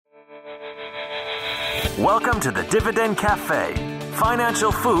Welcome to the Dividend Cafe,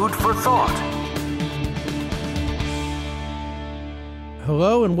 financial food for thought.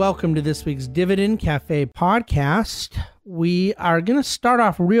 Hello and welcome to this week's Dividend Cafe podcast. We are going to start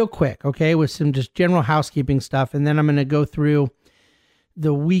off real quick, okay, with some just general housekeeping stuff, and then I'm going to go through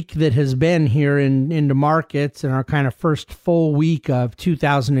the week that has been here into markets and our kind of first full week of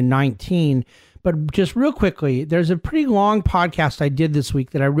 2019. But just real quickly, there's a pretty long podcast I did this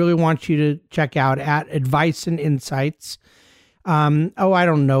week that I really want you to check out at Advice and Insights. I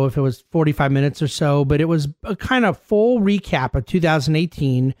don't know if it was 45 minutes or so, but it was a kind of full recap of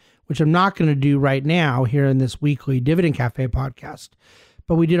 2018, which I'm not going to do right now here in this weekly Dividend Cafe podcast.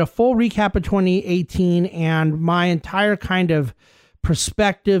 But we did a full recap of 2018 and my entire kind of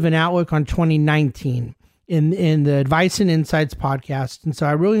perspective and outlook on 2019 in the Advice and Insights podcast. And so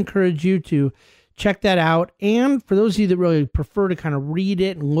I really encourage you to check that out. And for those of you that really prefer to kind of read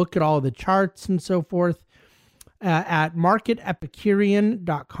it and look at all of the charts and so forth, at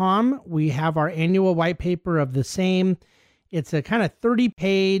marketepicurean.com, we have our annual white paper of the same. It's a kind of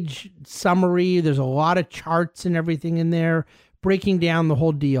 30-page summary. There's a lot of charts and everything in there, breaking down the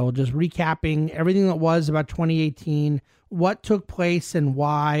whole deal, just recapping everything that was about 2018, what took place and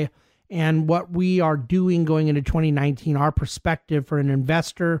why, and what we are doing going into 2019, our perspective for an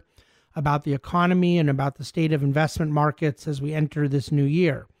investor about the economy and about the state of investment markets as we enter this new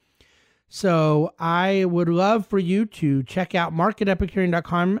year. So I would love for you to check out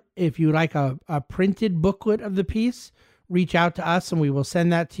marketepicurean.com. If you like a printed booklet of the piece, reach out to us and we will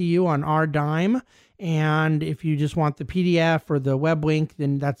send that to you on our dime. And if you just want the PDF or the web link,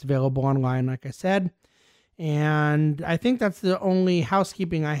 then that's available online, like I said. And I think that's the only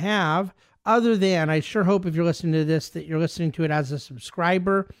housekeeping I have, other than I sure hope if you're listening to this that you're listening to it as a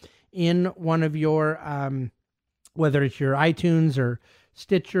subscriber in one of your, whether it's your iTunes or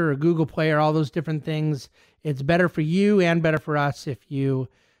Stitcher or Google Play or all those different things. It's better for you and better for us if you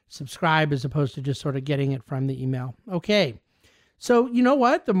subscribe as opposed to just sort of getting it from the email. Okay. So you know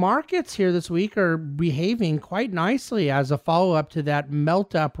what? The markets here this week are behaving quite nicely as a follow-up to that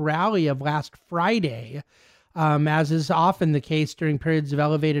melt-up rally of last Friday. As is often the case during periods of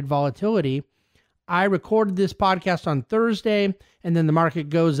elevated volatility. I recorded this podcast on Thursday, and then the market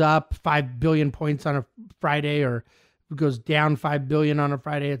goes up 5 billion points on a Friday, or goes down 5 billion on a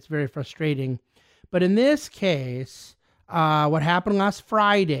Friday. It's very frustrating. But in this case, what happened last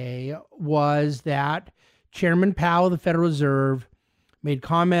Friday was that Chairman Powell of the Federal Reserve made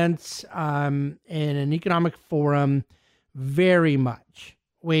comments in an economic forum, very much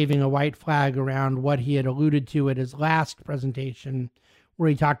waving a white flag around what he had alluded to at his last presentation, where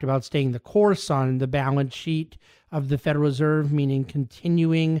he talked about staying the course on the balance sheet of the Federal Reserve, meaning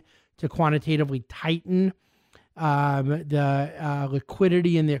continuing to quantitatively tighten the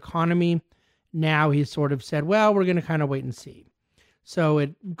liquidity in the economy. Now he's sort of said, well, we're going to kind of wait and see. So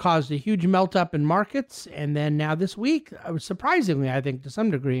it caused a huge melt up in markets. And then now this week, surprisingly, I think to some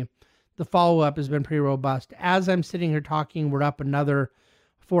degree, the follow-up has been pretty robust. As I'm sitting here talking, we're up another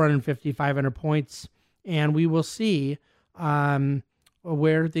 450, 500 points, and we will see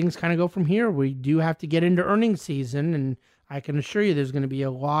where things kind of go from here. We do have to get into earnings season, and I can assure you there's going to be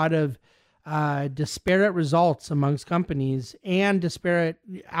a lot of disparate results amongst companies and disparate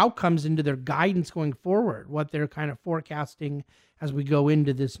outcomes into their guidance going forward, what they're kind of forecasting as we go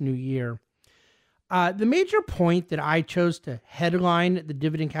into this new year. The major point that I chose to headline the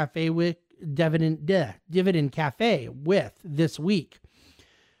Dividend Cafe with Dividend Cafe with this week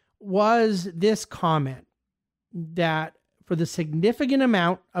was this comment that for the significant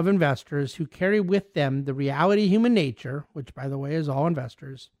amount of investors who carry with them the reality of human nature, which by the way is all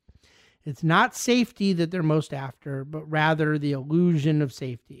investors, it's not safety that they're most after, but rather the illusion of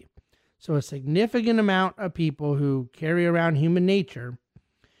safety. So a significant amount of people who carry around human nature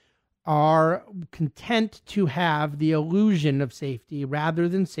are content to have the illusion of safety rather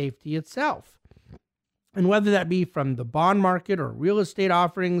than safety itself. And whether that be from the bond market or real estate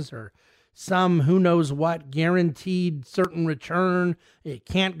offerings or some who knows what guaranteed certain return, it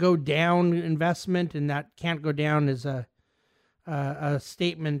can't go down investment, and that can't go down is a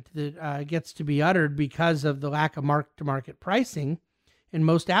statement that gets to be uttered because of the lack of mark-to-market pricing in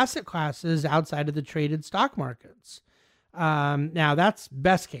most asset classes outside of the traded stock markets. Now that's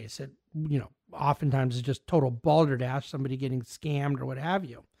best case. It, oftentimes it's just total balderdash, somebody getting scammed or what have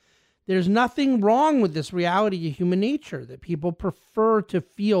you. There's nothing wrong with this reality of human nature that people prefer to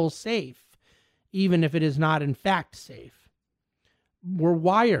feel safe, even if it is not in fact safe. We're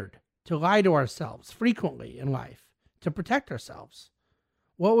wired to lie to ourselves frequently in life to protect ourselves.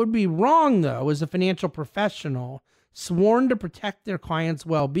 What would be wrong, though, is a financial professional sworn to protect their clients'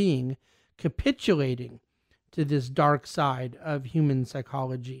 well-being, capitulating to this dark side of human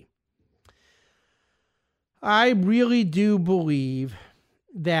psychology. I really do believe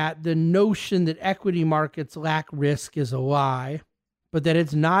that the notion that equity markets lack risk is a lie, but that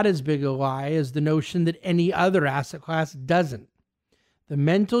it's not as big a lie as the notion that any other asset class doesn't. The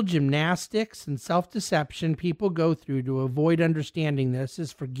mental gymnastics and self-deception people go through to avoid understanding this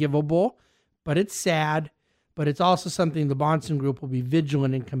is forgivable, but it's sad, but it's also something the Bahnsen Group will be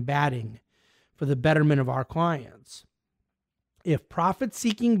vigilant in combating for the betterment of our clients. If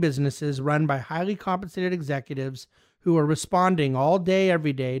profit-seeking businesses run by highly compensated executives who are responding all day,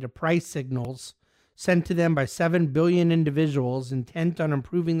 every day to price signals sent to them by 7 billion individuals intent on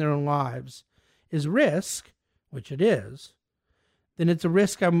improving their own lives is risk, which it is, then it's a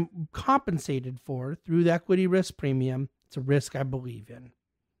risk I'm compensated for through the equity risk premium. It's a risk I believe in.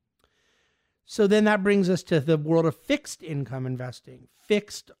 So then that brings us to the world of fixed income investing.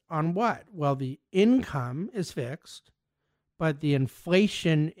 Fixed on what? Well, the income is fixed, but the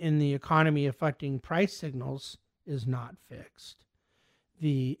inflation in the economy affecting price signals is not fixed.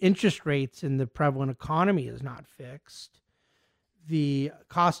 The interest rates in the prevalent economy is not fixed. The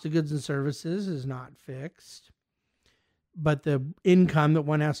cost of goods and services is not fixed. But the income that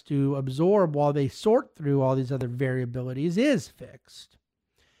one has to absorb while they sort through all these other variabilities is fixed.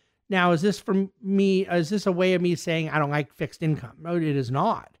 Now, is this for me? Is this a way of me saying I don't like fixed income? No, it is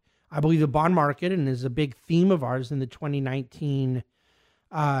not. I believe the bond market, and is a big theme of ours in the 2019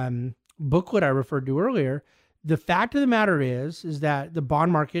 booklet I referred to earlier. The fact of the matter is that the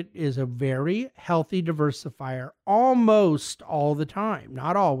bond market is a very healthy diversifier almost all the time,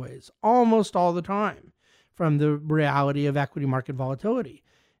 not always, almost all the time, from the reality of equity market volatility.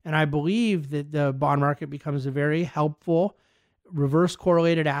 And I believe that the bond market becomes a very helpful reverse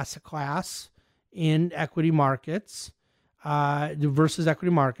correlated asset class in equity markets versus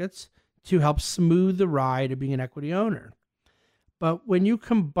equity markets to help smooth the ride of being an equity owner. But when you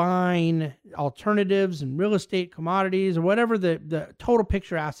combine alternatives and real estate, commodities, or whatever the total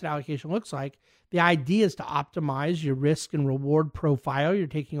picture asset allocation looks like, the idea is to optimize your risk and reward profile you're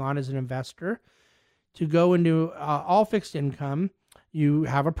taking on as an investor. To go into all fixed income, you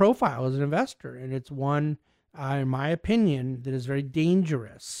have a profile as an investor, and it's one, in my opinion, that is very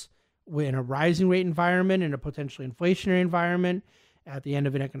dangerous in a rising rate environment, in a potentially inflationary environment, at the end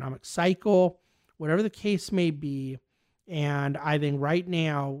of an economic cycle, whatever the case may be. And I think right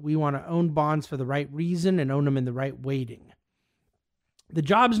now we want to own bonds for the right reason and own them in the right weighting. The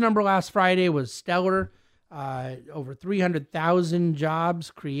jobs number last Friday was stellar. Over 300,000 jobs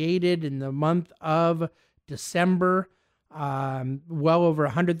created in the month of December, well over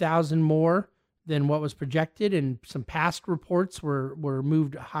 100,000 more than what was projected. And some past reports were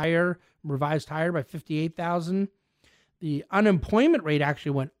moved higher, revised higher by 58,000. The unemployment rate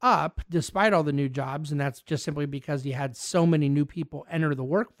actually went up despite all the new jobs, and that's just simply because you had so many new people enter the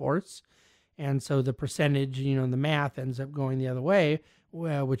workforce. And so the percentage, the math ends up going the other way,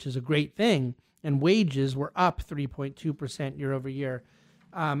 which is a great thing. And wages were up 3.2% year over year.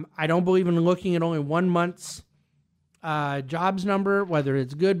 I don't believe in looking at only 1 month's jobs number, whether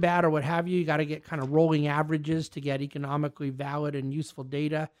it's good, bad, or what have you. You got to get kind of rolling averages to get economically valid and useful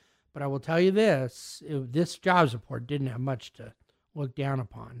data. But I will tell you this jobs report didn't have much to look down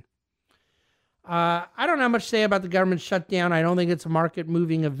upon. I don't have much to say about the government shutdown. I don't think it's a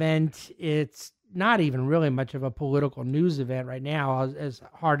market-moving event. It's not even really much of a political news event right now, as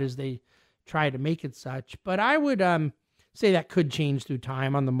hard as they try to make it such. But I would say that could change through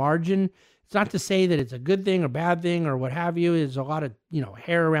time on the margin. It's not to say that it's a good thing or bad thing or what have you. There's a lot of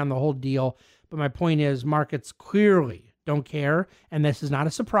hair around the whole deal. But my point is markets clearly don't care. And this is not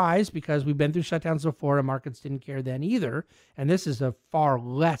a surprise because we've been through shutdowns before and markets didn't care then either. And this is a far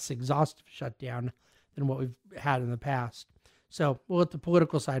less exhaustive shutdown than what we've had in the past. So we'll let the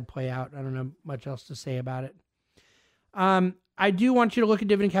political side play out. I don't know much else to say about it. I do want you to look at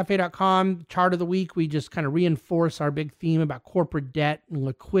dividendcafe.com. Chart of the week, we just kind of reinforce our big theme about corporate debt and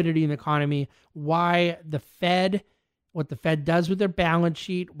liquidity in the economy, why the Fed, what the Fed does with their balance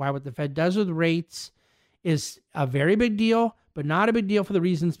sheet, why what the Fed does with rates is a very big deal, but not a big deal for the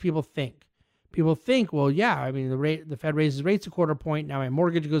reasons people think. People think, well, yeah, I mean, the Fed raises rates a quarter point. Now my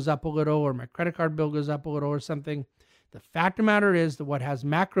mortgage goes up a little or my credit card bill goes up a little or something. The fact of the matter is that what has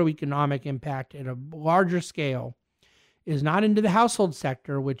macroeconomic impact at a larger scale is not into the household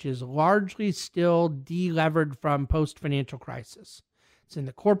sector, which is largely still delevered from post-financial crisis. It's in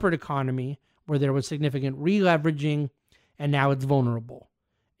the corporate economy where there was significant re-leveraging and now it's vulnerable.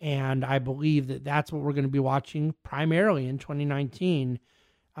 And I believe that that's what we're going to be watching primarily in 2019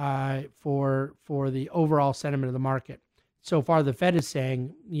 for the overall sentiment of the market. So far, the Fed is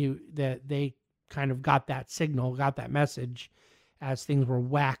saying that they kind of got that signal, got that message as things were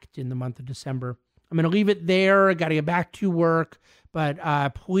whacked in the month of December. I'm going to leave it there. I got to get back to work,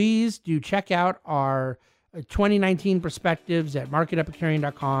 but please do check out our 2019 perspectives at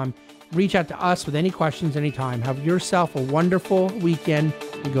marketepicurean.com. Reach out to us with any questions anytime. Have yourself a wonderful weekend,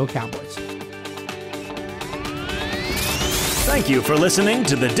 and go Cowboys. Thank you for listening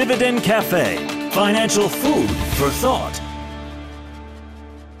to the Dividend Cafe, financial food for thought.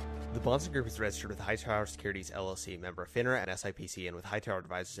 The Bahnsen Group is registered with Hightower Securities LLC, member of FINRA and SIPC, and with Hightower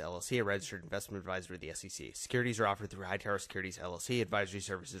Advisors LLC, a registered investment advisor of the SEC. Securities are offered through Hightower Securities LLC. Advisory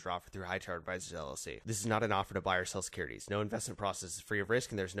services are offered through Hightower Advisors LLC. This is not an offer to buy or sell securities. No investment process is free of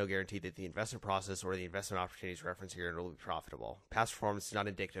risk, and there is no guarantee that the investment process or the investment opportunities referenced herein will be profitable. Past performance is not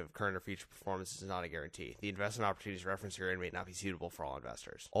indicative of current or future performance. Is not a guarantee. The investment opportunities referenced herein may not be suitable for all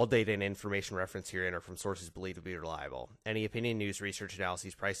investors. All data and information referenced herein are from sources believed to be reliable. Any opinion, news, research,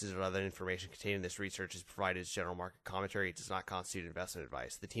 analyses, prices, or other information contained in this research is provided as general market commentary. It does not constitute investment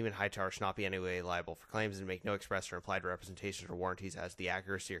advice. The team at Hightower should not be in any way liable for claims and make no express or implied representations or warranties as to the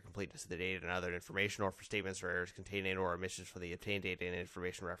accuracy or completeness of the data and other information, or for statements or errors contained in or omissions from the obtained data and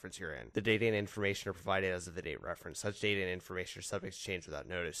information referenced herein. The data and information are provided as of the date referenced. Such data and information are subject to change without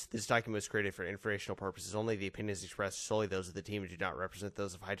notice. This document was created for informational purposes only. The opinions expressed are solely those of the team and do not represent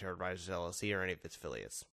those of Hightower Advisors LLC or any of its affiliates.